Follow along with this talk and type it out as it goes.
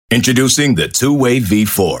Introducing the two-way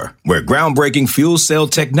V4, where groundbreaking fuel cell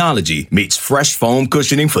technology meets fresh foam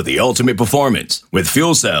cushioning for the ultimate performance. With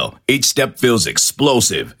fuel cell, each step feels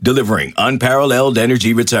explosive, delivering unparalleled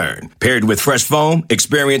energy return. Paired with fresh foam,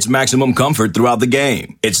 experience maximum comfort throughout the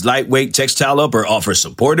game. Its lightweight textile upper offers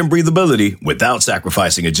support and breathability without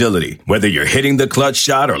sacrificing agility. Whether you're hitting the clutch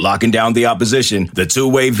shot or locking down the opposition, the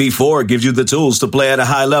two-way V4 gives you the tools to play at a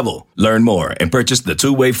high level. Learn more and purchase the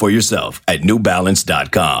two-way for yourself at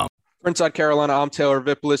newbalance.com. For Inside Carolina, I'm Taylor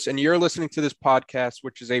Vippolis, and you're listening to this podcast,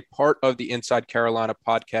 which is a part of the Inside Carolina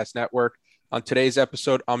Podcast Network. On today's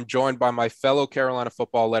episode, I'm joined by my fellow Carolina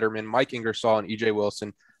football lettermen, Mike Ingersoll and EJ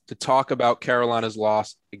Wilson, to talk about Carolina's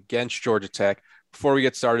loss against Georgia Tech. Before we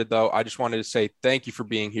get started, though, I just wanted to say thank you for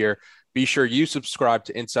being here. Be sure you subscribe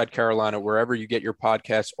to Inside Carolina wherever you get your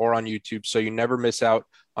podcasts or on YouTube so you never miss out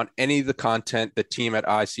on any of the content the team at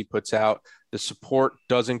IC puts out. The support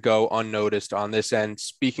doesn't go unnoticed on this end.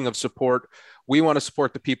 Speaking of support, we want to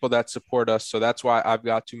support the people that support us. So that's why I've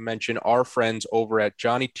got to mention our friends over at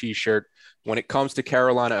Johnny T-Shirt. When it comes to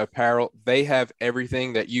Carolina apparel, they have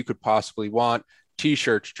everything that you could possibly want.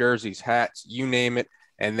 T-shirts, jerseys, hats, you name it,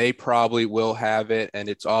 and they probably will have it. And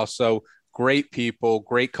it's also great people,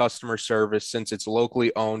 great customer service since it's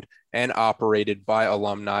locally owned and operated by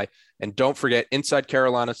alumni. And don't forget, Inside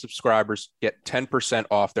Carolina subscribers get 10%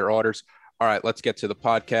 off their orders. All right, let's get to the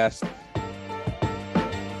podcast.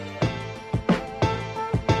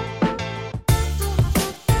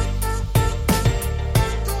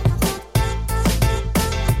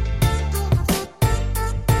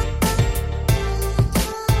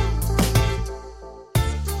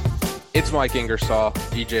 It's Mike Ingersoll,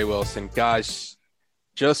 EJ Wilson. Guys,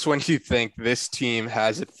 just when you think this team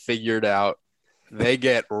has it figured out, they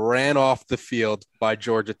get ran off the field by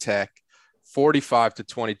Georgia Tech.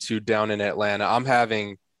 45-22 down in Atlanta. I'm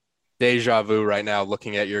having deja vu right now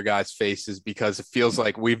looking at your guys' faces because it feels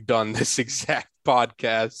like we've done this exact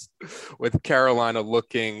podcast with Carolina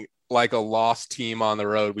looking like a lost team on the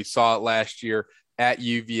road. We saw it last year at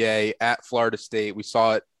UVA, at Florida State. We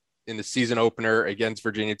saw it in the season opener against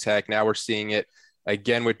Virginia Tech. Now we're seeing it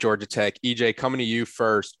again with Georgia Tech. EJ, coming to you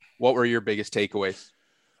first, what were your biggest takeaways?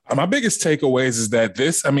 My biggest takeaways is that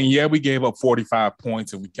we gave up 45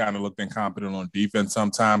 points and we kind of looked incompetent on defense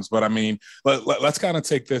sometimes. But, let's kind of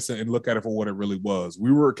take this and look at it for what it really was.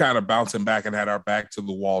 We were kind of bouncing back and had our back to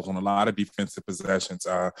the walls on a lot of defensive possessions.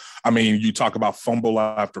 You talk about fumble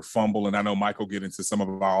after fumble, and I know Mike will get into some of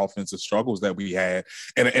our offensive struggles that we had.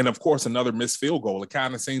 And of course, another missed field goal. It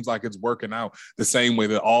kind of seems like it's working out the same way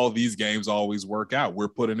that all these games always work out. We're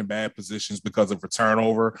put in bad positions because of a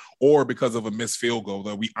turnover or because of a missed field goal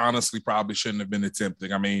that we honestly probably shouldn't have been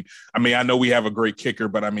attempting. I know we have a great kicker,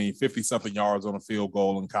 but 50-something yards on a field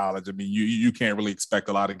goal in college. You can't really expect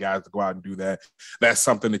a lot of guys to go out and do that. That's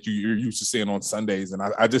something that you're used to seeing on Sundays. And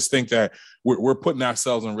I just think that we're putting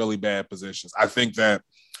ourselves in really bad positions. I think that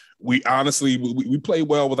we play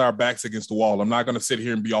well with our backs against the wall. I'm not going to sit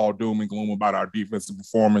here and be all doom and gloom about our defensive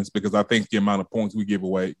performance because I think the amount of points we gave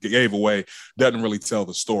away doesn't really tell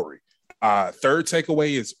the story. Third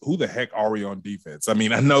takeaway is who the heck are we on defense? I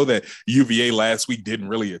know that UVA last week didn't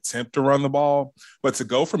really attempt to run the ball, but to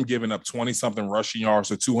go from giving up 20-something rushing yards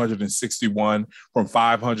to 261, from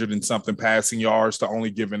 500 and something passing yards to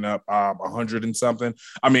only giving up 100 and something.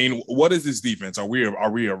 What is this defense? Are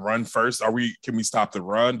we a run first? Can we stop the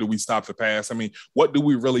run? Do we stop the pass? What do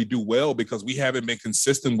we really do well? Because we haven't been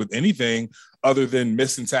consistent with anything other than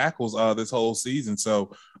missing tackles this whole season.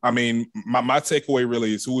 So, my takeaway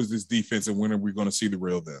really is who is this defense and when are we going to see the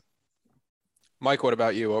real them? Mike, what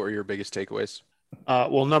about you? What were your biggest takeaways?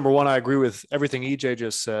 Well, number one, I agree with everything EJ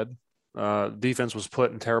just said. Defense was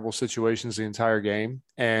put in terrible situations the entire game,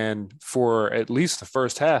 and for at least the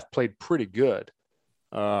first half, played pretty good.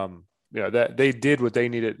 That they did what they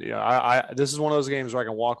needed. This is one of those games where I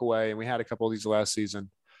can walk away, and we had a couple of these last season.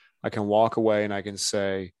 I can walk away and I can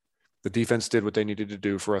say the defense did what they needed to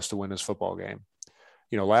do for us to win this football game.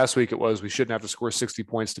 Last week it was we shouldn't have to score 60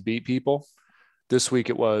 points to beat people. This week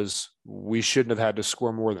it was we shouldn't have had to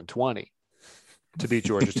score more than 20 to beat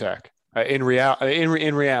Georgia Tech. In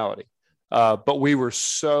reality, but we were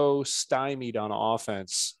so stymied on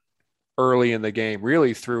offense early in the game,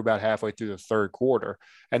 really through about halfway through the third quarter,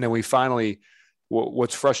 and then we finally.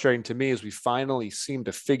 What's frustrating to me is we finally seem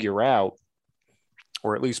to figure out,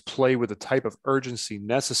 or at least play with the type of urgency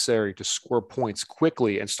necessary to score points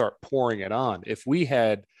quickly and start pouring it on. If we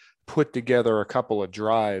had put together a couple of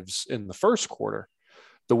drives in the first quarter,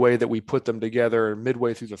 the way that we put them together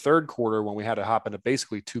midway through the third quarter when we had to hop into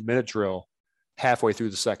basically 2-minute drill halfway through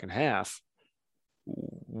the second half,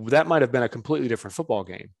 that might have been a completely different football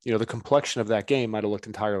game. You know, the complexion of that game might have looked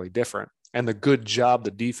entirely different. And the good job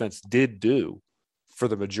the defense did do for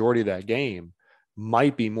the majority of that game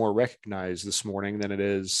might be more recognized this morning than it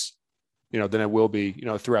is, you know, than it will be, you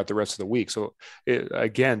know, throughout the rest of the week. So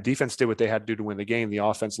again, defense did what they had to do to win the game. The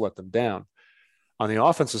offense let them down. On the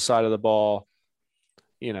offensive side of the ball,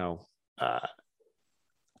 you know,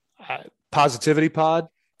 positivity pod,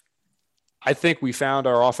 I think we found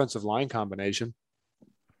our offensive line combination.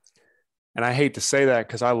 And I hate to say that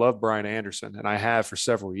because I love Brian Anderson and I have for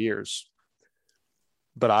several years.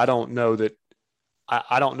 But I don't know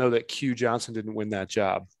that Q Johnson didn't win that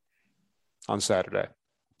job on Saturday.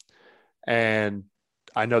 And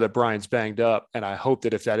I know that Brian's banged up, and I hope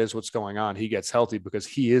that if that is what's going on, he gets healthy because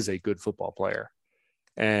he is a good football player.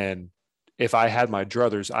 And if I had my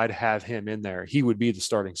druthers, I'd have him in there. He would be the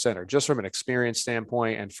starting center, just from an experience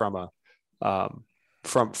standpoint and from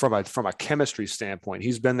a chemistry standpoint.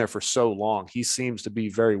 He's been there for so long. He seems to be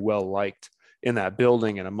very well liked in that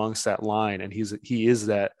building and amongst that line. And he is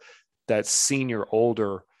that senior,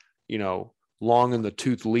 older, you know, long in the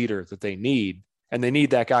tooth leader that they need. And they need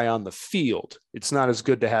that guy on the field. It's not as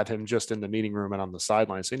good to have him just in the meeting room and on the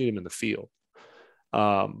sidelines. They need him in the field.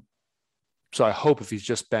 So I hope if he's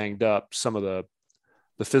just banged up, some of the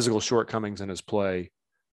physical shortcomings in his play,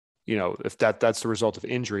 you know, if that's the result of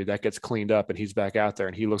injury, that gets cleaned up and he's back out there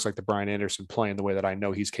and he looks like the Brian Anderson playing the way that I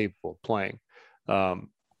know he's capable of playing. But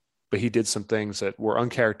he did some things that were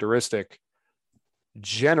uncharacteristic.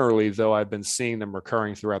 Generally, though, I've been seeing them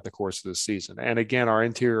recurring throughout the course of the season. And again, our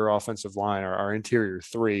interior offensive line, our interior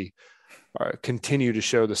three, continue to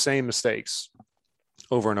show the same mistakes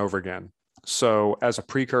over and over again. So as a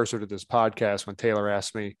precursor to this podcast, when Taylor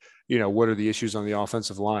asked me, you know, what are the issues on the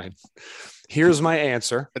offensive line? Here's my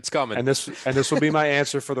answer. It's coming. And this will be my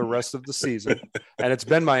answer for the rest of the season. And it's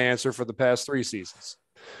been my answer for the past 3 seasons.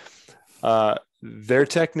 Their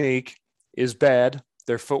technique is bad.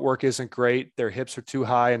 Their footwork isn't great. Their hips are too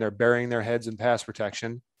high and they're burying their heads in pass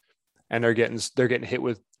protection. And they're getting hit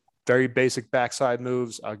with very basic backside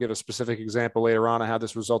moves. I'll give a specific example later on of how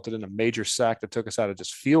this resulted in a major sack that took us out of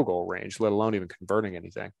just field goal range, let alone even converting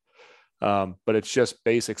anything. But it's just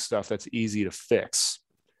basic stuff that's easy to fix.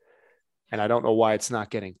 And I don't know why it's not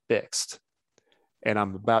getting fixed. And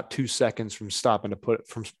I'm about 2 seconds from stopping to put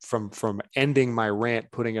from ending my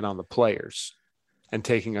rant, putting it on the players and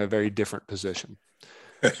taking a very different position.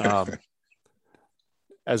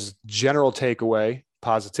 As general takeaway,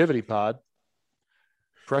 positivity pod,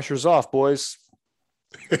 pressure's off, boys.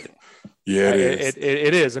 Yeah,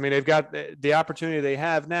 it is. I mean, they've got the opportunity they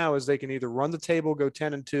have now is they can either run the table, go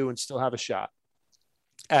 10-2 and still have a shot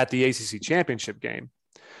at the ACC championship game.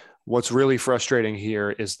 What's really frustrating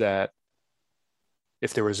here is that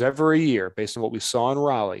if there was ever a year, based on what we saw in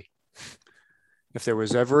Raleigh, if there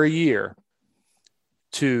was ever a year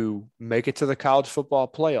to make it to the college football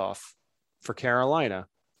playoff for Carolina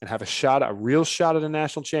and have a real shot at a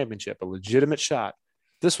national championship, a legitimate shot,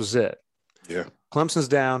 this was it. Yeah. Clemson's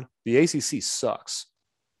down. The ACC sucks.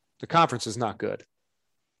 The conference is not good.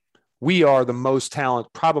 We are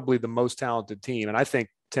probably the most talented team. And I think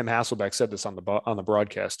Tim Hasselbeck said this on the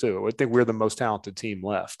broadcast too. I think we're the most talented team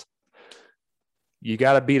left. You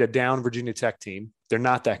got to beat a down Virginia Tech team. They're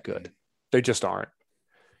not that good. They just aren't.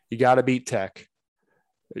 You got to beat Tech.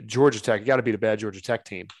 Georgia Tech, you got to beat a bad Georgia Tech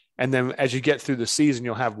team. And then as you get through the season,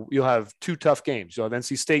 you'll have 2 tough games. You'll have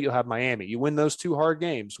NC State, you'll have Miami. You win those 2 hard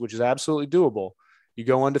games, which is absolutely doable. You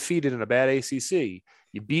go undefeated in a bad ACC.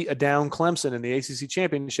 You beat a down Clemson in the ACC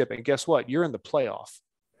championship, and guess what? You're in the playoff.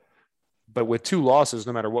 But with 2 losses,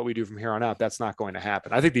 no matter what we do from here on out, that's not going to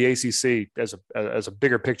happen. I think the ACC, as a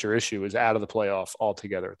bigger picture issue, is out of the playoff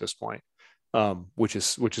altogether at this point, which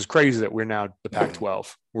is crazy that we're now the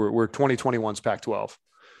Pac-12. We're 2021's Pac-12.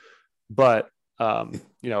 But,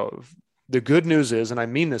 you know, the good news is, and I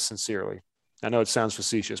mean this sincerely, I know it sounds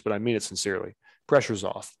facetious, but I mean it sincerely, pressure's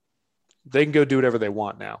off. They can go do whatever they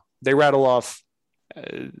want now. They rattle off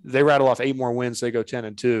 8 more wins. They go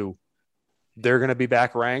 10-2. They're going to be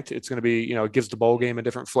back ranked. It's going to be, you know, it gives the bowl game a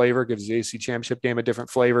different flavor, gives the ACC championship game a different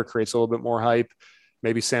flavor, creates a little bit more hype.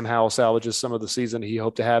 Maybe Sam Howell salvages some of the season he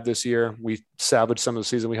hoped to have this year. We salvaged some of the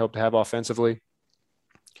season we hope to have offensively,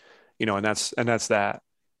 you know, and that's that.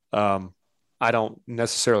 I don't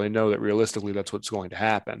necessarily know that realistically that's what's going to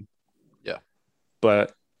happen. Yeah.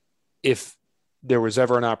 But if there was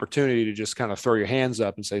ever an opportunity to just kind of throw your hands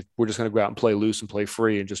up and say, we're just going to go out and play loose and play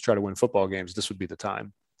free and just try to win football games, this would be the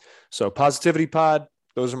time. So positivity pod,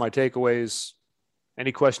 those are my takeaways.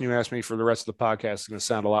 Any question you ask me for the rest of the podcast is going to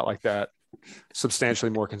sound a lot like that.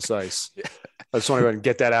 substantially more concise. I just want to go ahead and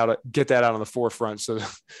get that out on the forefront so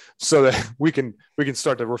that we can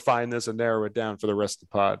start to refine this and narrow it down for the rest of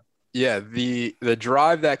the pod. Yeah, the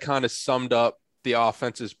drive that kind of summed up the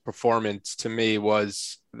offense's performance to me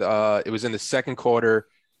was it was in the second quarter.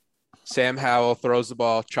 Sam Howell throws the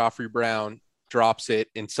ball, Joffrey Brown drops it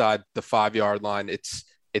inside the 5-yard line.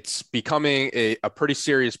 It's becoming a pretty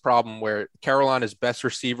serious problem where Carolina's best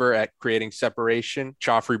receiver at creating separation,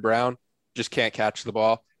 Joffrey Brown, just can't catch the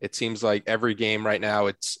ball. It seems like every game right now,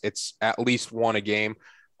 it's at least one a game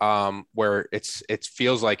where it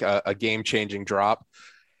feels like a game-changing drop.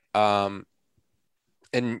 And,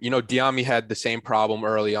 Diami had the same problem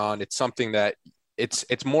early on. It's something that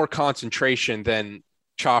it's more concentration than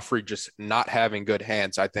Joffrey just not having good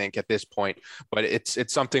hands, I think, at this point. But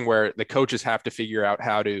it's something where the coaches have to figure out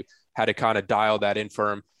how to kind of dial that in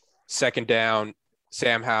for him. Second down,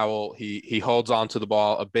 Sam Howell, he holds on to the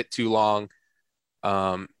ball a bit too long.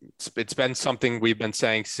 It's been something we've been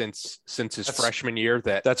saying since his freshman year.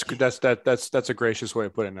 That's a gracious way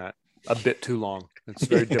of putting that. A bit too long. It's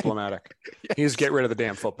very diplomatic. Yes. He needs to get rid of the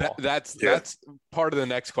damn football. That's part of the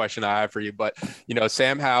next question I have for you. But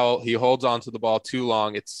Sam Howell, he holds on to the ball too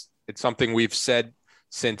long. It's something we've said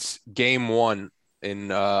since game 1 in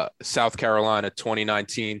South Carolina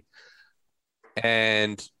 2019,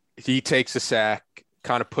 and he takes a sack,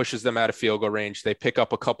 kind of pushes them out of field goal range. They pick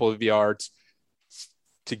up a couple of yards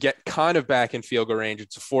to get kind of back in field goal range.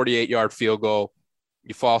 It's a 48-yard field goal.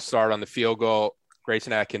 You false start on the field goal.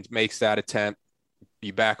 Grayson Atkins makes that attempt.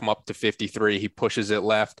 You back him up to 53. He pushes it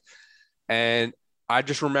left. And I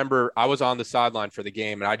just remember I was on the sideline for the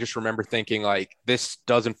game, and I just remember thinking, like, this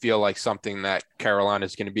doesn't feel like something that Carolina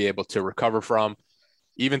is going to be able to recover from,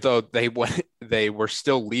 even though they were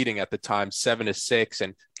still leading at the time 7-6,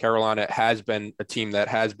 and Carolina has been a team that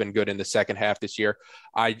has been good in the second half this year.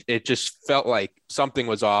 It just felt like something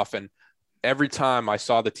was off, and every time I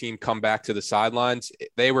saw the team come back to the sidelines,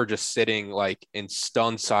 they were just sitting like in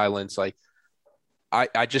stunned silence. Like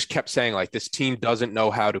I just kept saying, like, this team doesn't know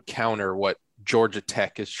how to counter what Georgia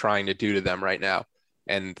Tech is trying to do to them right now.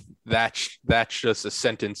 And that's just a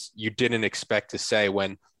sentence you didn't expect to say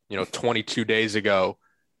when, 22 days ago,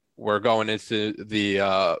 we're going into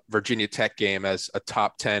the Virginia Tech game as a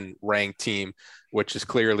top 10 ranked team, which is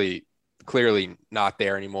clearly not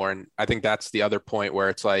there anymore. And I think that's the other point where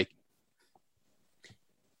it's like,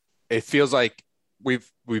 it feels like we've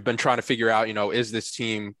been trying to figure out, is this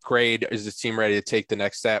team great? Is this team ready to take the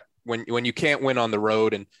next step? When you can't win on the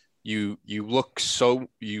road and you look so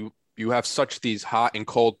you have such these hot and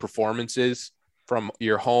cold performances from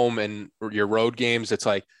your home and your road games, it's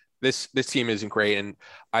like this team isn't great. And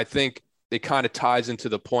I think it kind of ties into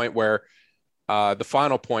the point where the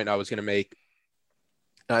final point I was going to make,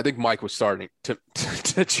 and I think Mike was starting to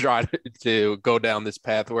try to go down this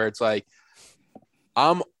path where it's like,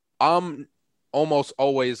 I'm almost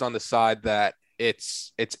always on the side that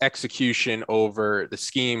it's execution over the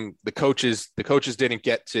scheme. The coaches didn't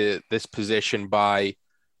get to this position by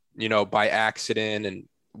accident, and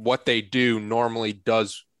what they do normally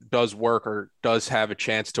does work or does have a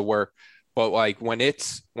chance to work. But like when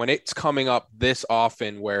it's coming up this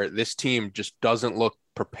often where this team just doesn't look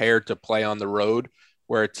prepared to play on the road,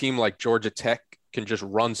 where a team like Georgia Tech can just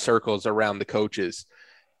run circles around the coaches.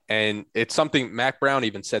 And it's something Mac Brown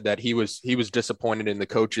even said that he was disappointed in the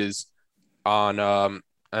coaches on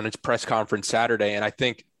his press conference Saturday. And I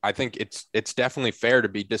think it's definitely fair to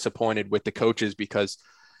be disappointed with the coaches because,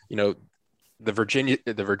 the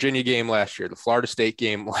Virginia game last year, the Florida State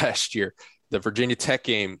game last year, the Virginia Tech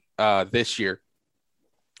game this year,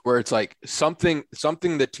 where it's like something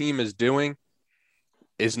the team is doing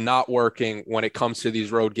is not working when it comes to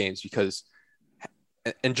these road games, because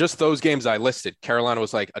and just those games I listed, Carolina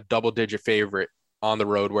was like a double-digit favorite on the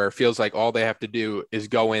road, where it feels like all they have to do is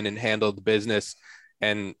go in and handle the business,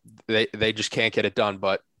 and they just can't get it done.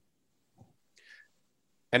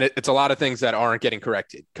 And it's a lot of things that aren't getting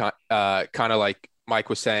corrected, kind of like Mike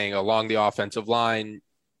was saying, along the offensive line,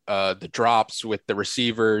 the drops with the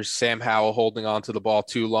receivers, Sam Howell holding on to the ball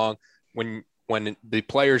too long. When the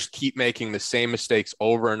players keep making the same mistakes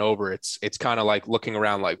over and over, it's kind of like looking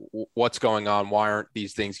around like, what's going on? Why aren't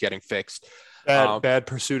these things getting fixed? Bad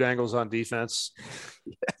pursuit angles on defense.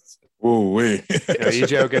 Yes. Ooh,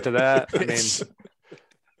 EJ will get to that. I mean,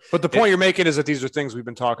 but the point you're making is that these are things we've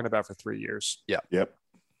been talking about for 3 years. Yeah. Yep.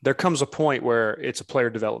 There comes a point where it's a player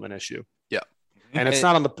development issue. Yeah. And it's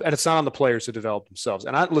not on the players to develop themselves.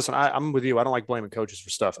 And I'm with you. I don't like blaming coaches for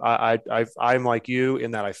stuff. I'm like you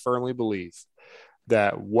in that I firmly believe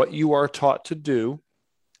that what you are taught to do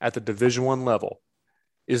at the Division I level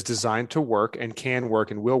is designed to work and can work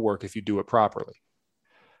and will work if you do it properly.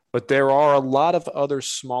 But there are a lot of other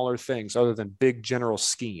smaller things other than big general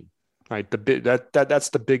scheme, right? That's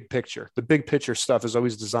the big picture. The big picture stuff is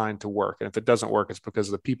always designed to work. And if it doesn't work, it's because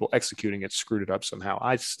the people executing it screwed it up somehow.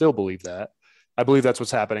 I still believe that. I believe that's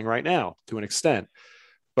what's happening right now to an extent.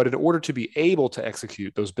 But in order to be able to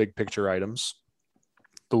execute those big picture items,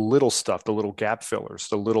 the little stuff, the little gap fillers,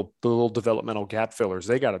 the little developmental gap fillers,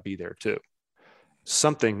 they got to be there too.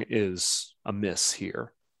 Something is amiss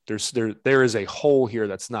here. There is a hole here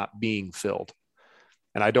that's not being filled,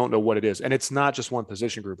 and I don't know what it is. And it's not just one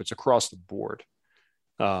position group; it's across the board.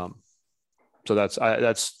 So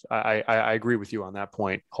I agree with you on that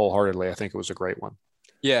point wholeheartedly. I think it was a great one.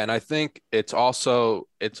 Yeah, and I think it's also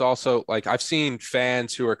like I've seen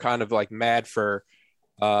fans who are kind of like mad for,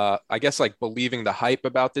 I guess, like believing the hype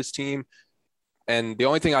about this team. And the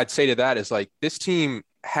only thing I'd say to that is like this team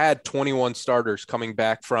had 21 starters coming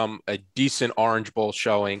back from a decent Orange Bowl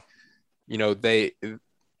showing. You know,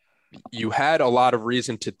 you had a lot of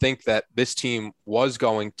reason to think that this team was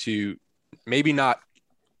going to maybe not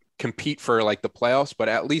compete for like the playoffs, but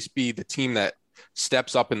at least be the team that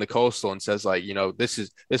steps up in the Coastal and says like, you know, this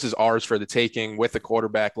is ours for the taking with a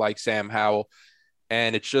quarterback like Sam Howell.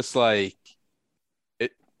 And it's just like,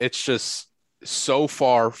 it's just so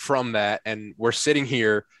far from that. And we're sitting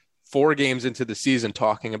here 4 games into the season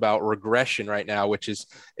talking about regression right now, which is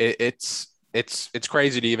it's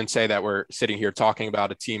crazy to even say that we're sitting here talking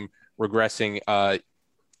about a team regressing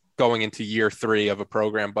going into year 3 of a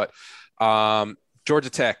program. But Georgia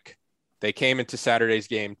Tech, they came into Saturday's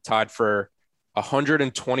game tied for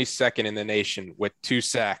 122nd in the nation with 2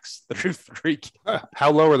 sacks through 3.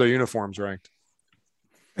 How low are their uniforms ranked?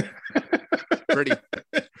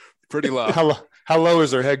 Pretty low. How low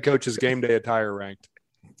is their head coach's game day attire ranked?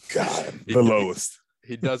 God, the lowest.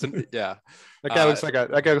 He doesn't. Yeah, that guy looks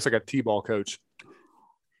like a T-ball coach.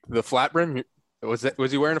 The flat brim, was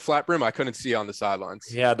he wearing a flat brim? I couldn't see on the sidelines.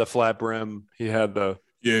 He had the flat brim. He had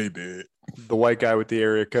he did. The white guy with the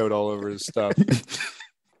area code all over his stuff.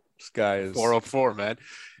 This guy is 404, man.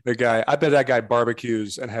 The guy. I bet that guy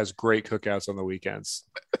barbecues and has great cookouts on the weekends.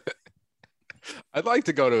 I'd like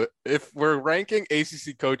to go to, if we're ranking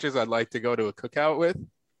ACC coaches, I'd like to go to a cookout with.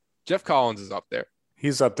 Jeff Collins is up there.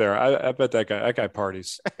 He's up there. I bet that guy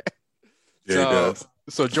parties. Yeah, he does.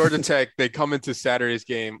 So Georgia Tech, they come into Saturday's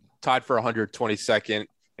game tied for 122nd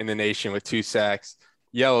in the nation with 2 sacks.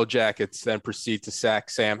 Yellow Jackets then proceed to sack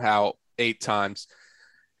Sam Howell 8 times.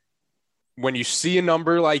 When you see a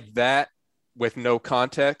number like that with no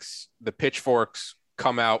context, the pitchforks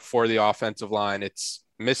come out for the offensive line. It's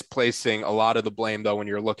misplacing a lot of the blame, though, when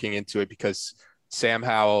you're looking into it, because Sam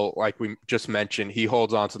Howell, like we just mentioned, he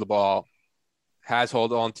holds on to the ball, has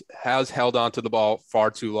held on to the ball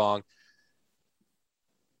far too long.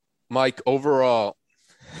 Mike, overall,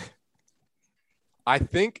 I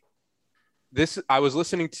think I was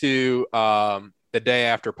listening to the Day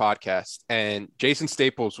After podcast, and Jason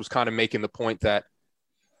Staples was kind of making the point that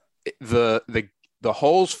the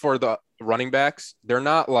holes for the running backs, they're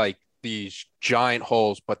not like these giant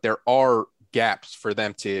holes, but there are gaps for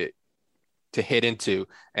them to hit into.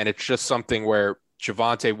 And it's just something where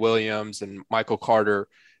Javonte Williams and Michael Carter,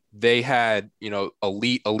 they had, you know,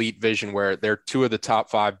 elite vision where they're 2 of the top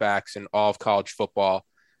 5 backs in all of college football.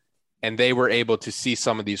 And they were able to see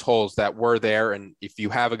some of these holes that were there. And if you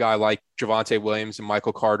have a guy like Javonte Williams and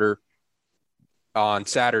Michael Carter on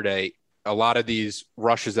Saturday, a lot of these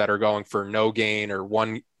rushes that are going for no gain or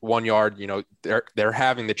one yard, you know, they're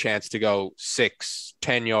having the chance to go 6,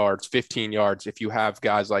 10 yards, 15 yards if you have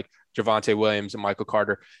guys like Javonte Williams and Michael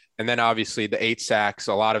Carter. And then obviously the 8 sacks,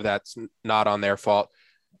 a lot of that's not on their fault.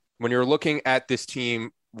 When you're looking at this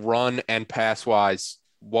team run and pass wise,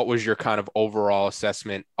 what was your kind of overall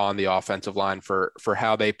assessment on the offensive line for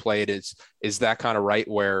how they played? Is that kind of right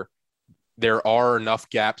where there are enough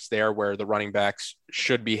gaps there where the running backs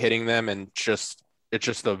should be hitting them and it's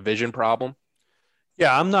just a vision problem?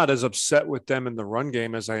 Yeah, I'm not as upset with them in the run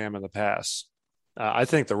game as I am in the pass. I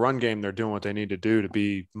think the run game, they're doing what they need to do to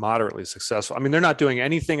be moderately successful. I mean, they're not doing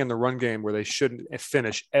anything in the run game where they shouldn't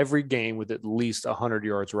finish every game with at least 100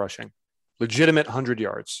 yards rushing, legitimate 100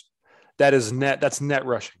 yards. That is net. That's net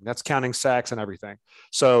rushing. That's counting sacks and everything.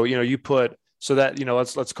 So, you know,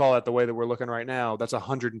 let's call it the way that we're looking right now. That's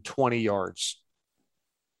 120 yards,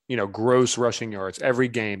 you know, gross rushing yards every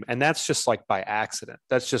game. And that's just like by accident.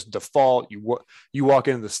 That's just default. You walk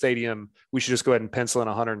into the stadium, we should just go ahead and pencil in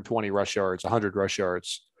 120 rush yards, 100 rush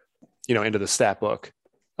yards, you know, into the stat book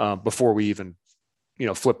before we even, you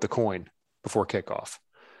know, flip the coin before kickoff.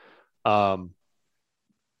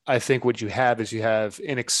 I think what you have is you have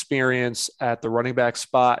inexperience at the running back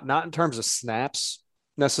spot, not in terms of snaps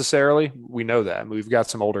necessarily. We know that. I mean, we've got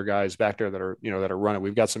some older guys back there that are running.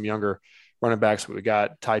 We've got some younger running backs. We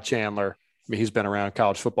got Ty Chandler. I mean, he's been around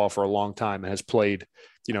college football for a long time and has played,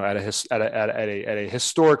 at a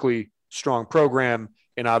historically strong program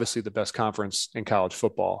and obviously the best conference in college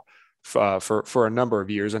football for a number of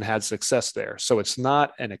years and had success there. So it's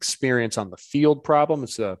not an experience on the field problem.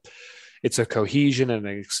 It's a cohesion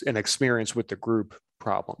and an experience with the group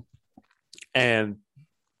problem. And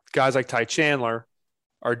guys like Ty Chandler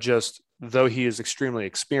are just, though he is extremely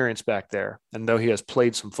experienced back there and though he has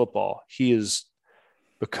played some football, he is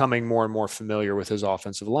becoming more and more familiar with his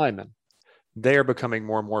offensive linemen. They're becoming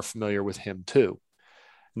more and more familiar with him too.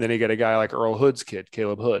 And then you get a guy like Earl Hood's kid,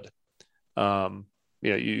 Caleb Hood.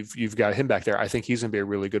 You've got him back there. I think he's going to be a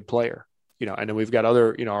really good player. And then we've got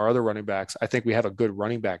our other running backs. I think we have a good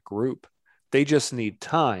running back group. They just need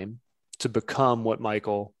time to become what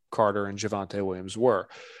Michael Carter and Javonte Williams were.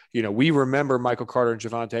 We remember Michael Carter and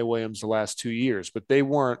Javonte Williams the last 2 years, but they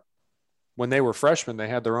weren't, when they were freshmen, they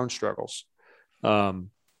had their own struggles.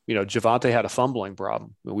 Javonte had a fumbling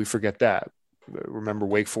problem. We forget that. Remember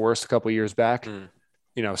Wake Forest a couple of years back,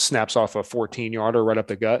 snaps off a 14-yarder right up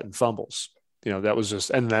the gut and fumbles. That was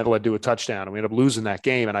just, and that led to a touchdown. And we ended up losing that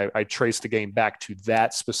game. And I traced the game back to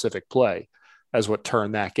that specific play as what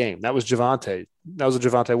turned that game. That was Javonte. That was a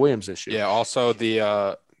Javonte Williams issue. Yeah. Also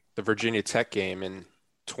the Virginia Tech game in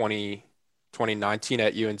 2019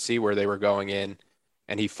 at UNC where they were going in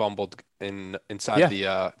and he fumbled inside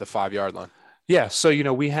the 5-yard line. Yeah. So,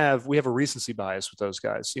 we have a recency bias with those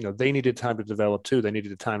guys. They needed time to develop too. They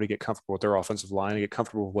needed time to get comfortable with their offensive line and get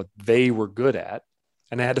comfortable with what they were good at.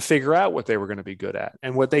 And they had to figure out what they were going to be good at.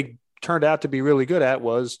 And what they turned out to be really good at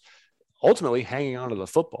was ultimately hanging onto the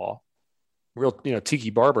football, real,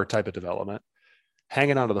 Tiki Barber type of development,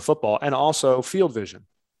 hanging onto the football, and also field vision,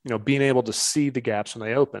 being able to see the gaps when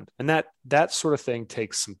they opened. And that sort of thing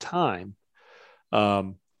takes some time.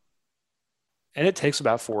 And it takes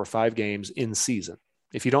about 4 or 5 games in season.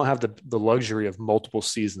 If you don't have the luxury of multiple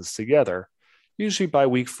seasons together, usually by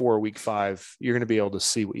week 4 or week 5, you're going to be able to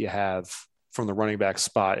see what you have from the running back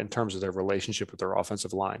spot in terms of their relationship with their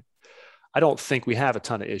offensive line. I don't think we have a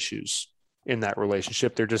ton of issues in that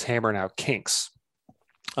relationship. They're just hammering out kinks.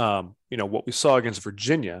 What we saw against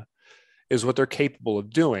Virginia is what they're capable of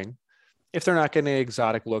doing if they're not getting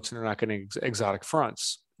exotic looks and they're not getting exotic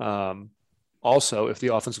fronts. Also, if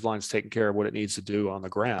the offensive line is taking care of what it needs to do on the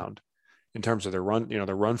ground in terms of their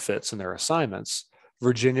run fits and their assignments,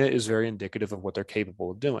 Virginia is very indicative of what they're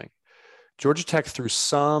capable of doing. Georgia Tech threw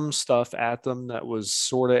some stuff at them that was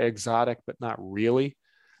sort of exotic, but not really.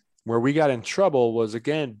 Where we got in trouble was,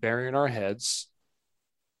 again, burying our heads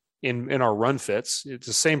in our run fits. It's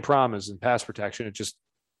the same problem as in pass protection. It's just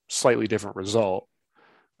slightly different result,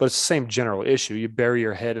 but it's the same general issue. You bury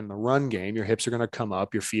your head in the run game, your hips are going to come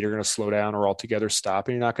up, your feet are going to slow down or altogether stop,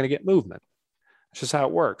 and you're not going to get movement. It's just how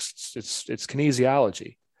it works. It's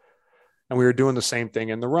kinesiology. And we were doing the same thing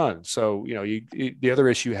in the run. So, the other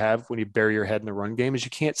issue you have when you bury your head in the run game is you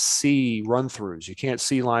can't see run throughs. You can't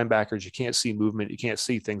see linebackers. You can't see movement. You can't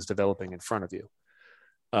see things developing in front of you.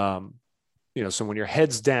 So when your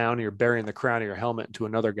head's down and you're burying the crown of your helmet into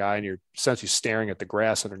another guy and you're essentially staring at the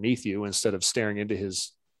grass underneath you instead of staring into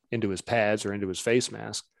his pads or into his face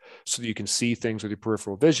mask so that you can see things with your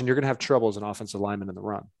peripheral vision, you're going to have trouble as an offensive lineman in the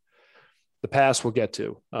run. The pass we'll get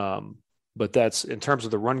to. But that's in terms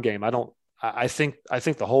of the run game. I think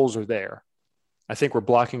the holes are there. I think we're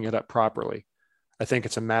blocking it up properly. I think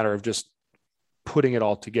it's a matter of just putting it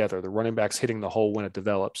all together. The running backs hitting the hole when it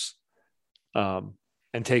develops,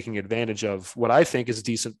 and taking advantage of what I think is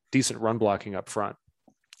decent run blocking up front.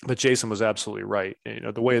 But Jason was absolutely right.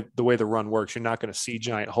 The way the run works, you're not going to see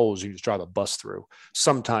giant holes. You just drive a bus through.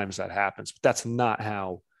 Sometimes that happens, but that's not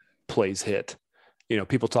how plays hit.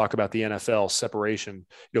 People talk about the NFL separation.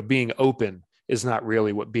 Being open is not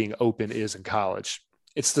really what being open is in college.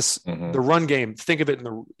 It's the run game. Think of it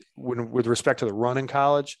with respect to the run in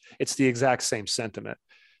college. It's the exact same sentiment.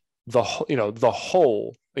 The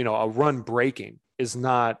hole, a run breaking is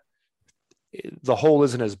not, the hole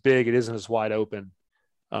isn't as big. It isn't as wide open.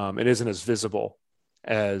 It isn't as visible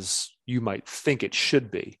as you might think it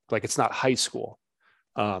should be. Like it's not high school.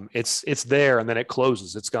 It's there and then it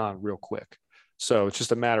closes. It's gone real quick. So it's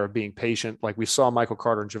just a matter of being patient. Like we saw Michael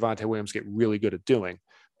Carter and Javonte Williams get really good at doing,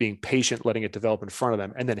 being patient, letting it develop in front of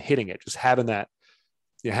them, and then hitting it, just having that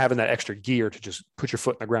extra gear to just put your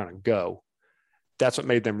foot in the ground and go. That's what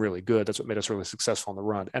made them really good. That's what made us really successful on the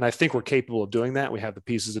run. And I think we're capable of doing that. We have the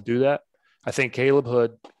pieces to do that. I think Caleb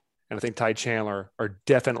Hood and I think Ty Chandler are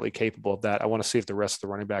definitely capable of that. I want to see if the rest of the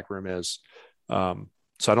running back room is.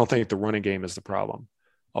 So I don't think the running game is the problem.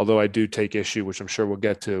 Although I do take issue, which I'm sure we'll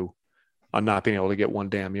get to, on not being able to get one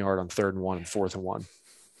damn yard on 3rd and 1 and 4th and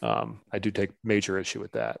 1. I do take major issue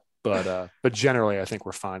with that. But generally, I think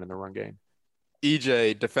we're fine in the run game.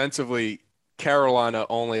 EJ, defensively, Carolina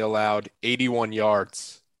only allowed 81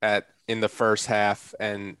 yards in the first half,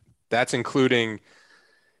 and that's including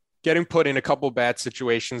getting put in a couple bad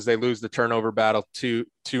situations. They lose the turnover battle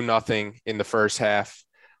 2-0 in the first half,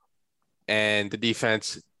 and the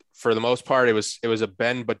defense, for the most part, it was a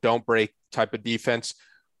bend but don't break type of defense.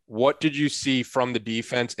 What did you see from the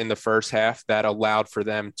defense in the first half that allowed for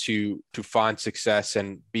them to find success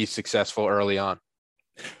and be successful early on?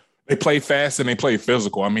 They play fast and they play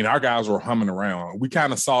physical. I mean, our guys were humming around. We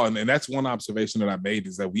kind of saw, and that's one observation that I made,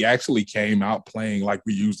 is that we actually came out playing like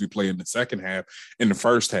we usually play in the second half. In the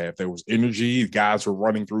first half, there was energy. Guys were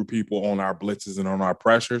running through people on our blitzes and on our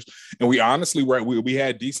pressures. And we honestly we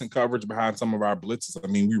had decent coverage behind some of our blitzes. I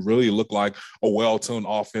mean, we really looked like a well-tuned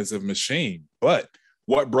offensive machine. But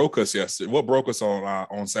what broke us yesterday? What broke us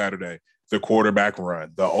on Saturday? The quarterback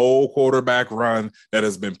run, the old quarterback run that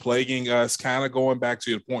has been plaguing us, kind of going back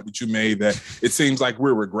to the point that you made, that it seems like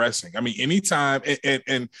we're regressing. I mean, anytime,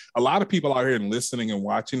 and a lot of people out here and listening and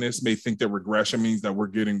watching this may think that regression means that we're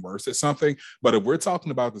getting worse at something. But if we're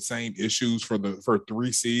talking about the same issues for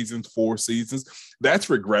 3 seasons, 4 seasons, that's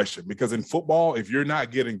regression. Because in football, if you're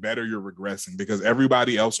not getting better, you're regressing, because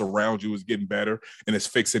everybody else around you is getting better and is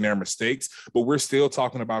fixing their mistakes. But we're still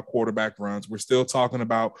talking about quarterback runs. We're still talking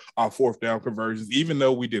about our 4th down conversions, even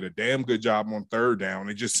though we did a damn good job on 3rd down.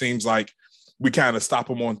 It just seems like we kind of stop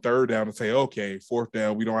them on 3rd down and say, okay, 4th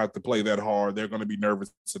down, we don't have to play that hard. They're going to be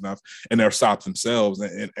nervous enough, and they'll stop themselves.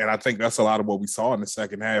 And I think that's a lot of what we saw in the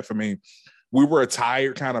second half. I mean, we were a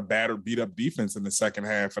tired, kind of battered, beat up defense in the second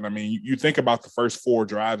half. And I mean, you think about the first 4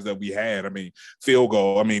 drives that we had. I mean, field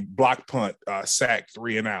goal, block punt, sack,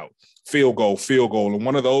 3 and out, field goal. And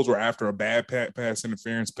one of those were after a bad pass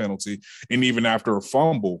interference penalty, and even after a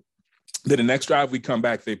fumble. Then the next drive we come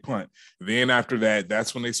back, they punt. Then after that,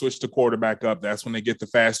 that's when they switch the quarterback up. That's when they get the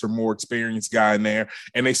faster, more experienced guy in there,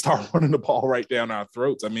 and they start running the ball right down our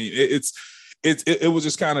throats. I mean, it was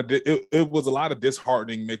just kind of it was a lot of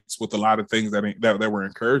disheartening mixed with a lot of things that were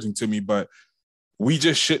encouraging to me, but we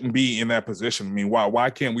just shouldn't be in that position. I mean,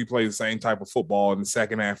 why can't we play the same type of football in the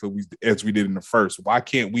second half as we did in the first? Why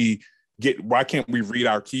can't we read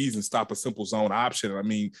our keys and stop a simple zone option? I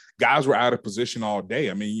mean, guys were out of position all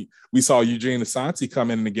day. I mean, we saw Eugene Asante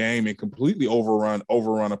come in the game and completely overrun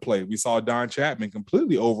a play. We saw Don Chapman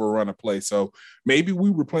completely overrun a play. So maybe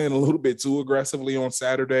we were playing a little bit too aggressively on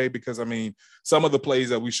Saturday, because, I mean, some of the plays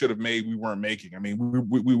that we should have made, we weren't making. I mean,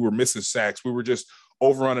 we were missing sacks. We were just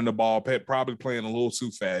overrunning the ball, probably playing a little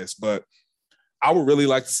too fast. But I would really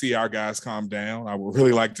like to see our guys calm down. I would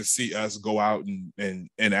really like to see us go out and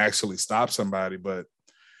actually stop somebody, but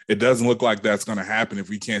it doesn't look like that's going to happen if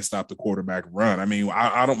we can't stop the quarterback run. I mean,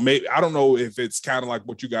 I don't know if it's kind of like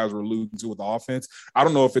what you guys were alluding to with the offense. I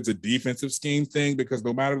don't know if it's a defensive scheme thing, because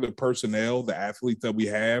no matter the personnel, the athletes that we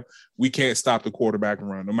have, we can't stop the quarterback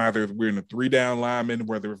run. No matter if we're in a 3-down lineman,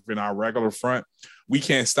 whether it's in our regular front, we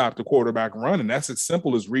can't stop the quarterback run. And that's as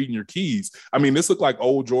simple as reading your keys. I mean, this looked like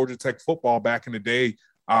old Georgia Tech football back in the day,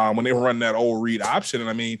 when they were running that old read option. And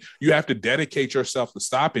I mean, you have to dedicate yourself to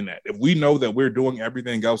stopping that. If we know that we're doing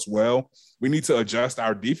everything else well, we need to adjust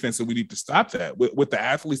our defense, and we need to stop that. With the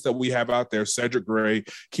athletes that we have out there, Cedric Gray,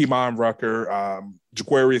 Kemon Rucker,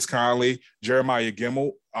 Jaquarius Conley, Jeremiah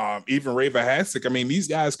Gimmel, even Rava Hassick. I mean, these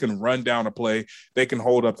guys can run down a play. They can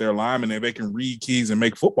hold up their linemen, and they can read keys and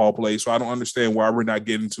make football plays. So I don't understand why we're not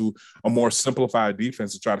getting to a more simplified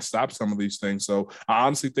defense to try to stop some of these things. So I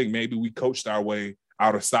honestly think maybe we coached our way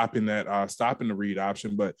out of stopping the read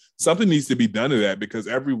option, but something needs to be done to that, because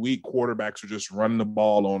every week quarterbacks are just running the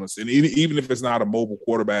ball on us. And even if it's not a mobile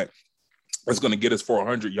quarterback that's going to get us for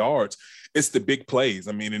 100 yards, it's the big plays.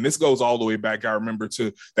 I mean, and this goes all the way back, I remember,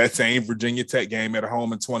 to that same Virginia Tech game at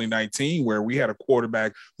home in 2019, where we had a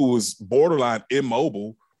quarterback who was borderline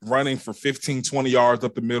immobile, running for 15, 20 yards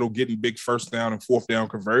up the middle, getting big 1st down and 4th down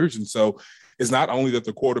conversions. So it's not only that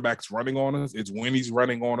the quarterback's running on us, it's when he's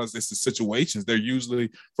running on us, it's the situations. They're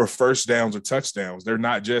usually for 1st downs or touchdowns. They're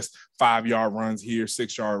not just 5-yard runs here,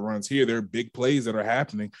 6-yard runs here. They're big plays that are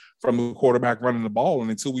happening from the quarterback running the ball.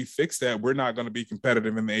 And until we fix that, we're not going to be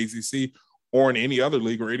competitive in the ACC or in any other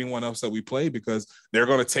league or anyone else that we play, because they're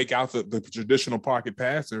going to take out the traditional pocket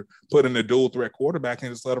passer, put in a dual threat quarterback,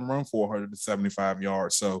 and just let them run for 175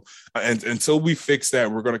 yards. So and until we fix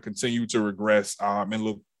that, we're going to continue to regress and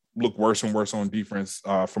look worse and worse on defense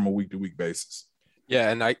from a week-to-week basis. Yeah,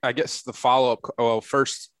 and I guess the follow-up,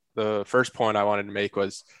 the first point I wanted to make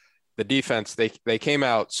was the defense. They came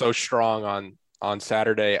out so strong on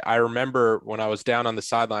Saturday. I remember when I was down on the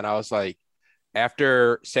sideline, I was like,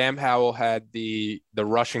 after Sam Howell had the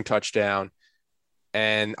rushing touchdown,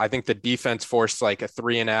 and I think the defense forced like a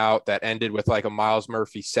 3-and-out that ended with like a Miles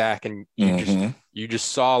Murphy sack, and you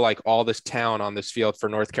just saw like all this talent on this field for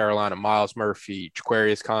North Carolina: Miles Murphy,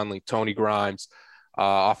 Jaquarius Conley, Tony Grimes.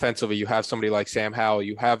 Offensively, you have somebody like Sam Howell.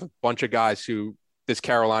 You have a bunch of guys who this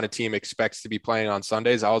Carolina team expects to be playing on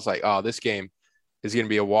Sundays. I was like, oh, this game is going to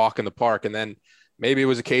be a walk in the park. And then maybe it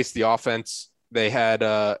was a case the offense they had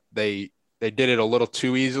they did it a little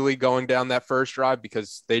too easily going down that first drive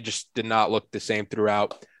because they just did not look the same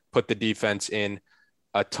throughout, put the defense in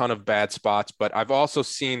a ton of bad spots. But I've also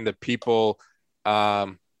seen the people who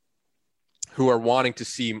are wanting to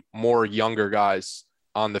see more younger guys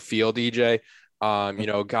on the field, EJ.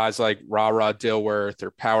 Guys like Ra Dilworth or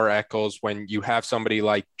Power Eccles, when you have somebody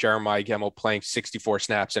like Jeremiah Gemmel playing 64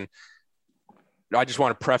 snaps. And I just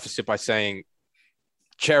want to preface it by saying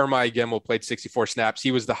Jeremiah Gemmel played 64 snaps. He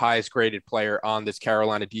was the highest graded player on this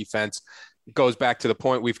Carolina defense. It goes back to the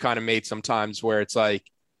point we've kind of made sometimes where it's like,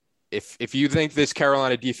 if you think this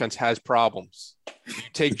Carolina defense has problems, you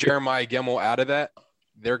take Jeremiah Gemmel out of that,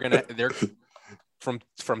 they're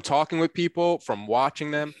from talking with people, from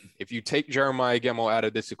watching them, if you take Jeremiah Gemmel out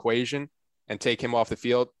of this equation and take him off the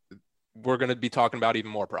field, we're going to be talking about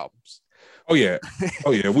even more problems. Oh yeah.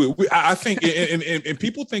 I think, and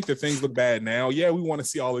people think that things look bad now. Yeah, we want to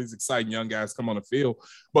see all these exciting young guys come on the field,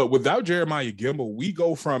 but without Jeremiah Gemmel, we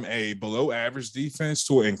go from a below average defense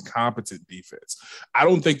to an incompetent defense. I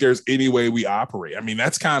don't think there's any way we operate. I mean,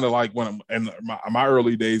 that's kind of like when I'm in my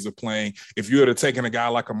early days of playing. If you had to taken a guy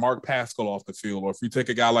like a Mark Pascal off the field, or if you take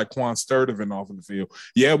a guy like Quan Sturdivant off of the field,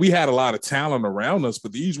 yeah, we had a lot of talent around us,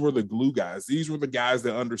 but these were the glue guys. These were the guys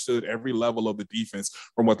that understood every level of the defense,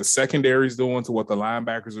 from what the secondary is doing to what the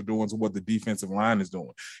linebackers are doing to what the defensive line is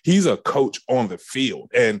doing. He's a coach on the field.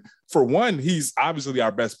 And for one, he's obviously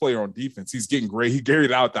our best player on defense. He's getting great. He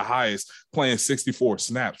carried out the highest, playing 64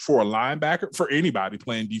 snaps. For a linebacker, for anybody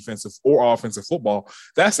playing defensive or offensive football,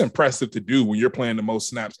 that's impressive to do when you're playing the most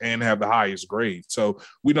snaps and have the highest grade. So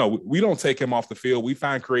we know we don't take him off the field. We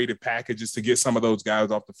find creative packages to get some of those guys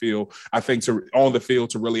off the field. I think on the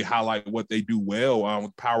field to really highlight what they do well.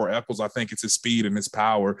 With Power Eccles, I think it's his speed and his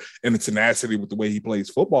power and the tenacity with the way he plays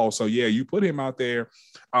football. So yeah, you put him out there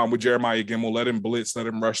with Jeremiah Gemmel, let him blitz, let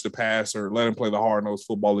him rush the pass, or let him play the hard-nosed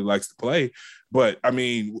football he likes to play. But I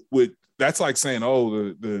mean, that's like saying,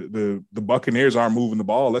 oh, the Buccaneers aren't moving the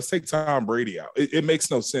ball. Let's take Tom Brady out. It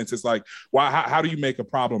makes no sense. It's like, why? How do you make a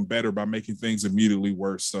problem better by making things immediately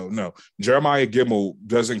worse? So no, Jeremiah Gemmel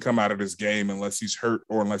doesn't come out of this game unless he's hurt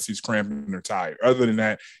or unless he's cramping or tired. Other than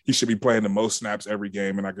that, he should be playing the most snaps every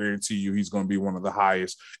game, and I guarantee you he's going to be one of the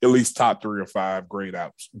highest, at least top 3 or 5 grade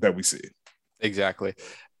outs that we see. Exactly.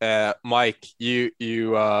 Mike, you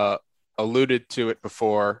alluded to it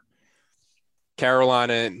before.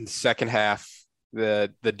 Carolina in the second half,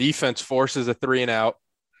 the defense forces a 3-and-out.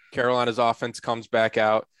 Carolina's offense comes back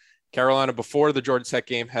out. Carolina, before the Georgia Tech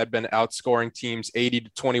game, had been outscoring teams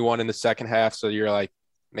 80-21 in the second half. So you're like,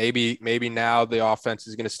 maybe now the offense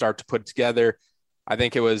is going to start to put it together. I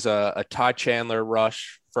think it was a Ty Chandler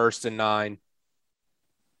rush, 1st and 9,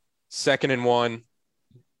 2nd and 1,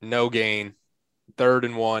 no gain. 3rd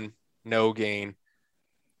and 1, no gain.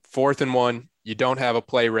 4th and 1, you don't have a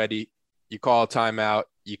play ready. You call a timeout.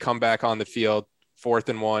 You come back on the field. 4th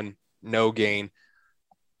and 1, no gain.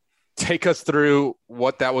 Take us through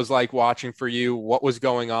what that was like watching for you. What was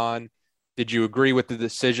going on? Did you agree with the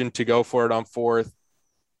decision to go for it on 4th?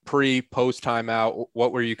 Post timeout?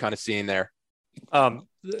 What were you kind of seeing there?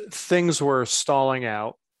 Things were stalling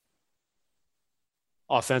out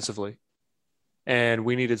offensively, and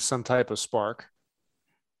we needed some type of spark.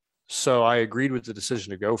 So I agreed with the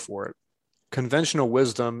decision to go for it. Conventional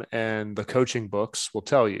wisdom and the coaching books will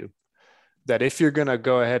tell you that if you're going to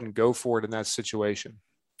go ahead and go for it in that situation,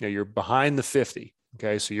 you're behind the 50.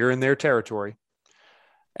 Okay. So you're in their territory,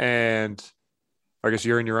 and I guess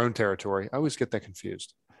you're in your own territory. I always get that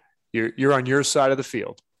confused. You're on your side of the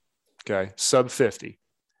field. Okay. Sub 50.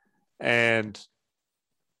 And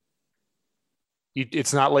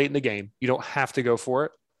it's not late in the game. You don't have to go for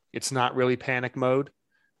it. It's not really panic mode.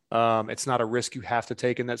 It's not a risk you have to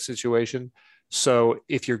take in that situation. So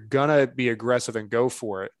if you're going to be aggressive and go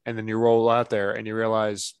for it, and then you roll out there and you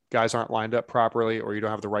realize guys aren't lined up properly, or you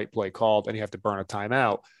don't have the right play called and you have to burn a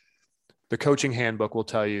timeout, the coaching handbook will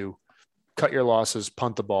tell you, cut your losses,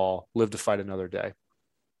 punt the ball, live to fight another day.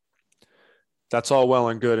 That's all well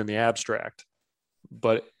and good in the abstract.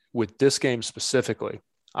 But with this game specifically,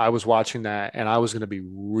 I was watching that and I was going to be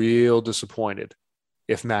real disappointed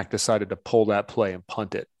if Mac decided to pull that play and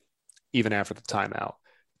punt it, even after the timeout.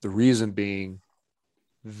 The reason being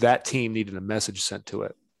that team needed a message sent to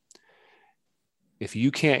it. If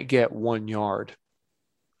you can't get 1 yard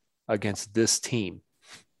against this team,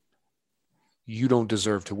 you don't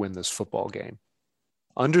deserve to win this football game.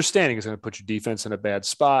 Understanding is going to put your defense in a bad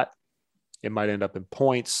spot. It might end up in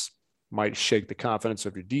points, might shake the confidence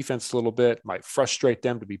of your defense a little bit, might frustrate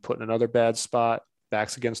them to be put in another bad spot,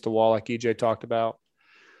 backs against the wall like EJ talked about.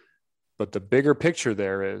 But the bigger picture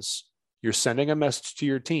there is you're sending a message to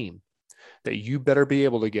your team that you better be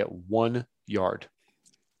able to get 1 yard.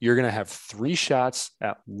 You're going to have 3 shots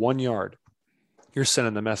at 1 yard. You're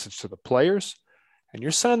sending the message to the players, and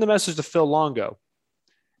you're sending the message to Phil Longo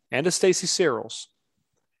and to Stacey Searles.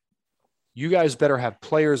 You guys better have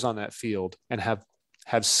players on that field and have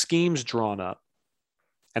schemes drawn up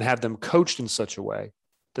and have them coached in such a way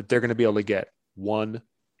that they're going to be able to get 1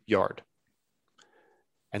 yard.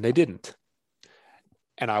 And they didn't.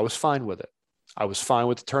 And I was fine with it. I was fine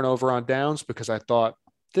with the turnover on downs because I thought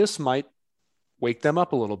this might wake them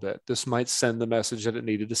up a little bit. This might send the message that it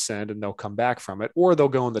needed to send and they'll come back from it, or they'll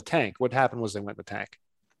go in the tank. What happened was they went in the tank.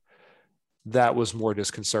 That was more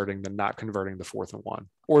disconcerting than not converting the 4th and 1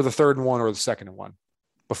 or the 3rd and 1 or the 2nd and 1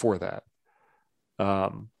 before that.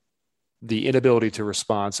 The inability to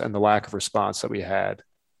response and the lack of response that we had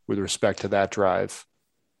with respect to that drive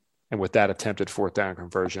and with that attempted 4th down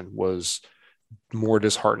conversion was more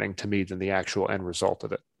disheartening to me than the actual end result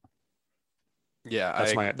of it. Yeah,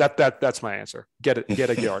 that's my answer. Get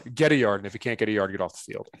a yard, and if you can't get a yard, get off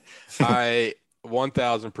the field. I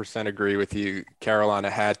 1000% agree with you. Carolina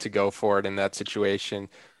had to go for it in that situation.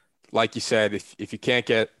 Like you said, if you can't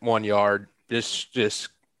get 1 yard, just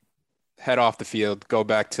head off the field, go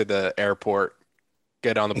back to the airport,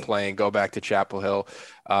 get on the plane, go back to Chapel Hill.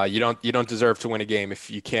 You don't deserve to win a game if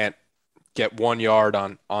you can't get 1 yard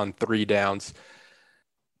on 3 downs.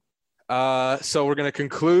 So we're going to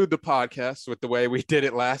conclude the podcast with the way we did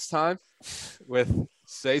it last time, with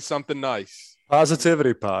say something nice.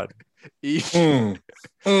 Positivity pod. EJ,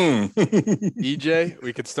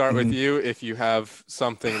 we could start with you if you have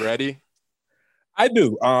something ready. I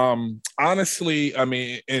do. Honestly, I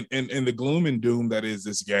mean, in the gloom and doom that is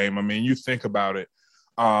this game, I mean, you think about it.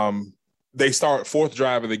 They start 4th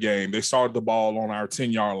drive of the game. They started the ball on our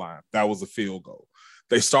 10-yard line. That was a field goal.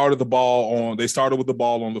 They started with the ball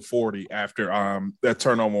on the 40 after that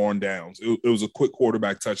turnover on downs. It was a quick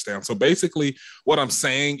quarterback touchdown. So basically what I'm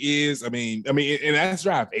saying is, I mean, and that's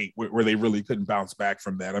drive 8 where they really couldn't bounce back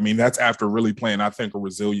from that. I mean, that's after really playing, I think, a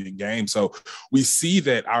resilient game. So we see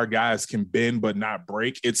that our guys can bend but not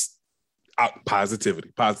break. It's positivity.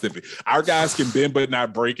 Our guys can bend but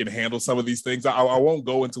not break and handle some of these things. I won't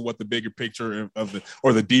go into what the bigger picture of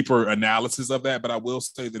the deeper analysis of that, but I will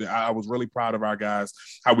say that I was really proud of our guys,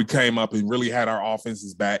 how we came up and really had our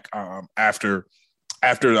offenses back after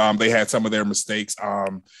they had some of their mistakes. I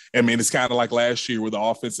mean, it's kind of like last year where the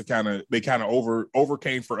offense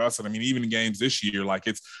overcame for us. And I mean, even in games this year, like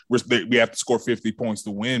we have to score 50 points to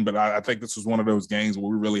win. But I think this was one of those games where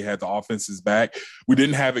we really had the offenses back. We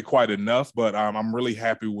didn't have it quite enough, but I'm really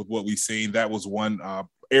happy with what we've seen. That was one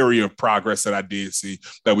area of progress that I did see,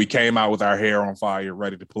 that we came out with our hair on fire,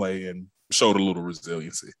 ready to play, and showed a little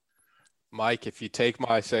resiliency. Mike, if you take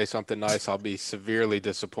my say something nice, I'll be severely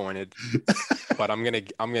disappointed. But I'm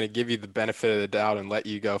gonna give you the benefit of the doubt and let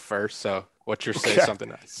you go first. So, what's your say something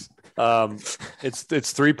nice?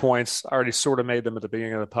 It's 3 points. I already sort of made them at the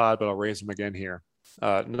beginning of the pod, but I'll raise them again here.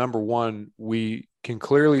 Number one, we can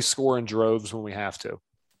clearly score in droves when we have to.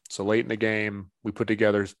 So late in the game, we put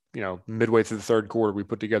together, midway through the 3rd quarter, we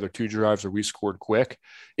put together 2 drives where we scored quick.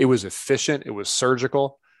 It was efficient. It was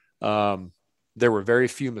surgical. There were very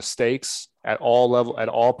few mistakes at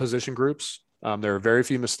all position groups. There were very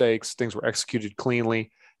few mistakes. Things were executed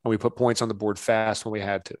cleanly, and we put points on the board fast when we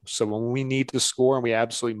had to. So when we need to score, and we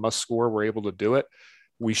absolutely must score, we're able to do it.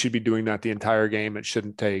 We should be doing that the entire game. It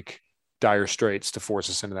shouldn't take dire straits to force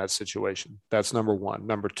us into that situation. That's number one.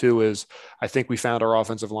 Number 2 is I think we found our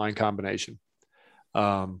offensive line combination,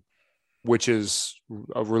 which is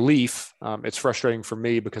a relief. It's frustrating for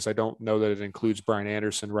me because I don't know that it includes Brian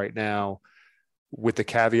Anderson right now, with the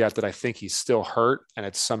caveat that I think he's still hurt and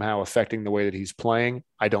it's somehow affecting the way that he's playing.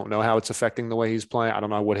 I don't know how it's affecting the way he's playing. I don't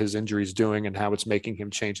know what his injury is doing and how it's making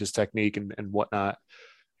him change his technique and whatnot,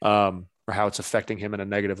 or how it's affecting him in a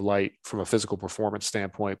negative light from a physical performance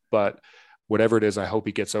standpoint. But whatever it is, I hope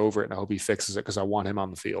he gets over it and I hope he fixes it because I want him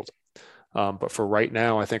on the field. But for right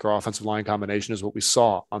now, I think our offensive line combination is what we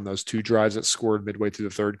saw on those 2 drives that scored midway through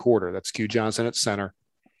the 3rd quarter. That's Q Johnson at center,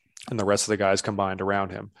 and the rest of the guys combined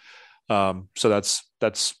around him. So that's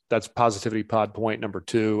positivity pod point number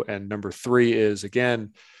 2. And number 3 is,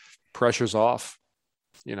 again, pressure's off.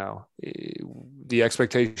 The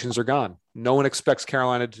expectations are gone. No one expects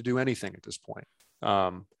Carolina to do anything at this point.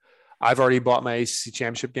 I've already bought my ACC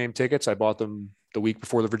championship game tickets. I bought them the week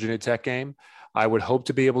before the Virginia Tech game. I would hope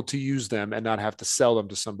to be able to use them and not have to sell them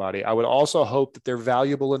to somebody. I would also hope that they're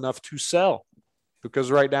valuable enough to sell, because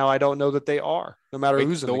right now I don't know that they are, no matter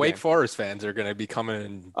who's in the Wake game. Forest fans are going to be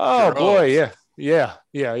coming. Oh boy. Yeah.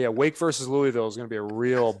 Wake versus Louisville is going to be a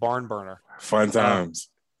real barn burner. Fun times.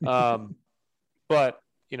 But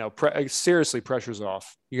seriously, pressure's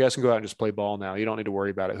off. You guys can go out and just play ball now. You don't need to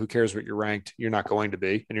worry about it. Who cares what you're ranked? You're not going to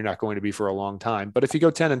be, and you're not going to be for a long time. But if you go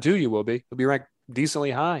 10-2, you will be. You'll be ranked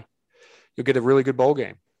decently high. You'll get a really good bowl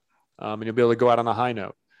game, and you'll be able to go out on a high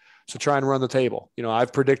note. So try and run the table.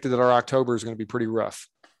 I've predicted that our October is going to be pretty rough.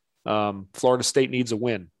 Florida State needs a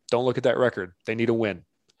win. Don't look at that record. They need a win.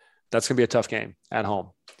 That's going to be a tough game at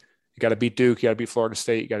home. You got to beat Duke. You got to beat Florida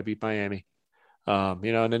State. You got to beat Miami. And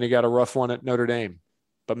then you got a rough one at Notre Dame.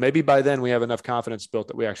 But maybe by then we have enough confidence built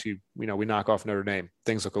that we actually, we knock off Notre Dame.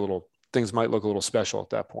 Things might look a little special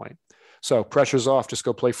at that point. So pressure's off. Just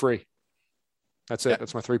go play free. That's it. Yeah.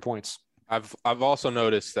 That's my 3 points. I've also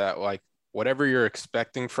noticed that, like, whatever you're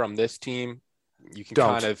expecting from this team, you can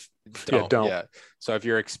don't. kind of don't. Yeah. So if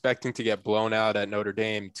you're expecting to get blown out at Notre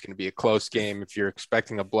Dame, it's going to be a close game. If you're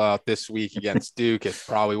expecting a blowout this week against Duke, it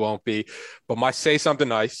probably won't be. But my say something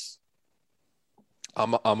nice.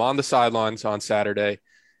 I'm on the sidelines on Saturday,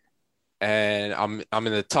 and I'm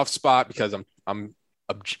in a tough spot because I'm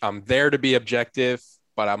there to be objective,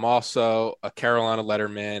 but I'm also a Carolina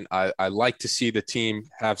letterman. I like to see the team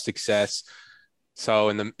have success. So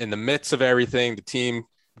in the midst of everything, the team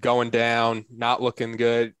going down, not looking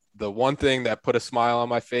good, the one thing that put a smile on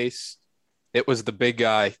my face, it was the big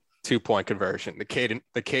guy 2-point conversion, the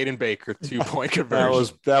Caden Baker 2-point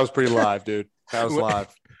conversion. That was pretty live, dude. That was live.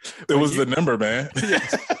 It was the number, man.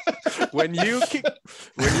 Yes. When you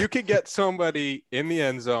can get somebody in the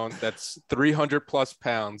end zone that's 300 plus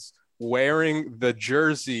pounds wearing the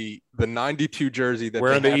jersey, the 92 jersey, that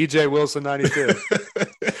wearing the EJ Wilson 92.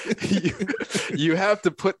 you have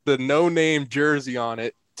to put the no-name jersey on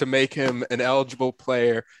it to make him an eligible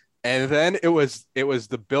player. And then it was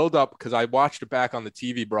the build-up, because I watched it back on the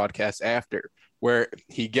TV broadcast after, where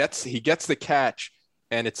he gets the catch,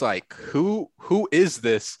 and it's like, who is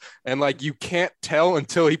this? And like, you can't tell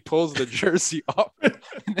until he pulls the jersey up, and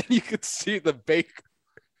then you could see the Baker.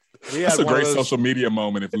 That's a great social media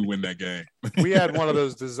moment if we win that game. We had one of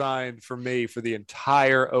those designed for me for the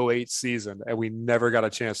entire 2008 season, and we never got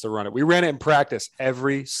a chance to run it. We ran it in practice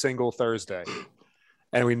every single Thursday,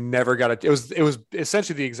 and we never got it. It was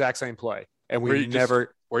essentially the exact same play, and we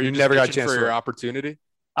never got a chance for to your opportunity.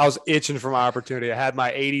 I was itching for my opportunity. I had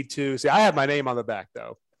my 82. See, I had my name on the back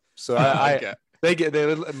though, so Damo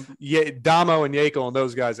and Yekel and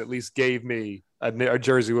those guys at least gave me a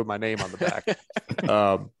jersey with my name on the back.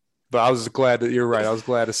 But I was glad that you're right. I was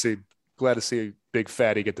glad to see Big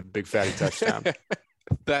Fatty get the Big Fatty touchdown.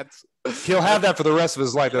 He'll have that for the rest of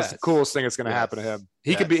his life. That's the coolest thing that's going to happen to him.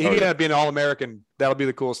 He could be an All-American. That'll be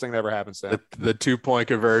the coolest thing that ever happens to him. The 2-point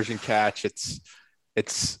conversion catch.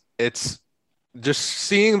 It's just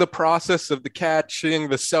seeing the process of the catch, seeing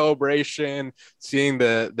the celebration, seeing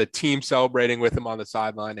the team celebrating with him on the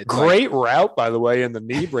sideline. Great route, by the way, in the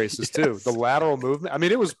knee braces too. The lateral movement. I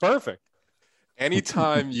mean, it was perfect.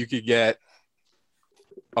 Anytime you could get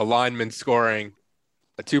a lineman scoring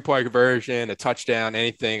a 2-point conversion, a touchdown,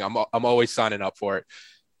 anything, I'm always signing up for it.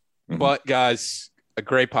 Mm-hmm. But guys, a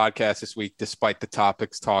great podcast this week, despite the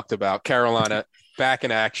topics talked about. Carolina back in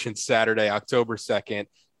action Saturday, October 2nd,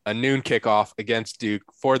 a noon kickoff against Duke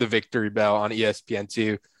for the Victory Bell on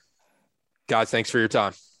ESPN2. Guys, thanks for your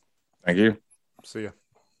time. Thank you. See ya.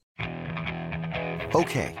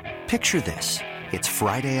 Okay, picture this. It's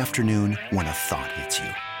Friday afternoon when a thought hits you.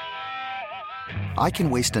 I can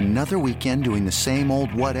waste another weekend doing the same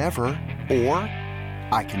old whatever, or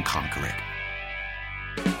I can conquer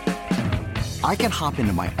it. I can hop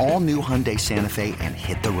into my all-new Hyundai Santa Fe and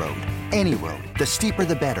hit the road. Any road. The steeper,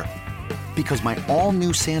 the better. Because my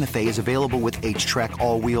all-new Santa Fe is available with H-Track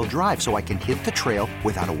all-wheel drive, so I can hit the trail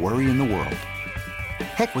without a worry in the world.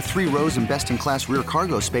 Heck, with 3 rows and best-in-class rear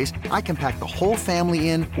cargo space, I can pack the whole family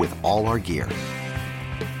in with all our gear.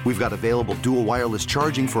 We've got available dual wireless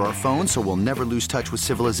charging for our phones, so we'll never lose touch with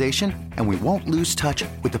civilization, and we won't lose touch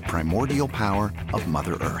with the primordial power of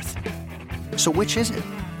Mother Earth. So which is it?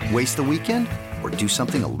 Waste the weekend or do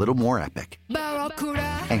something a little more epic?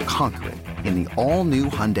 And conquer it in the all-new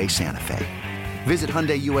Hyundai Santa Fe. Visit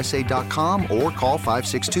HyundaiUSA.com or call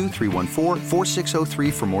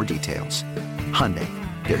 562-314-4603 for more details. Hyundai,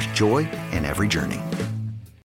 there's joy in every journey.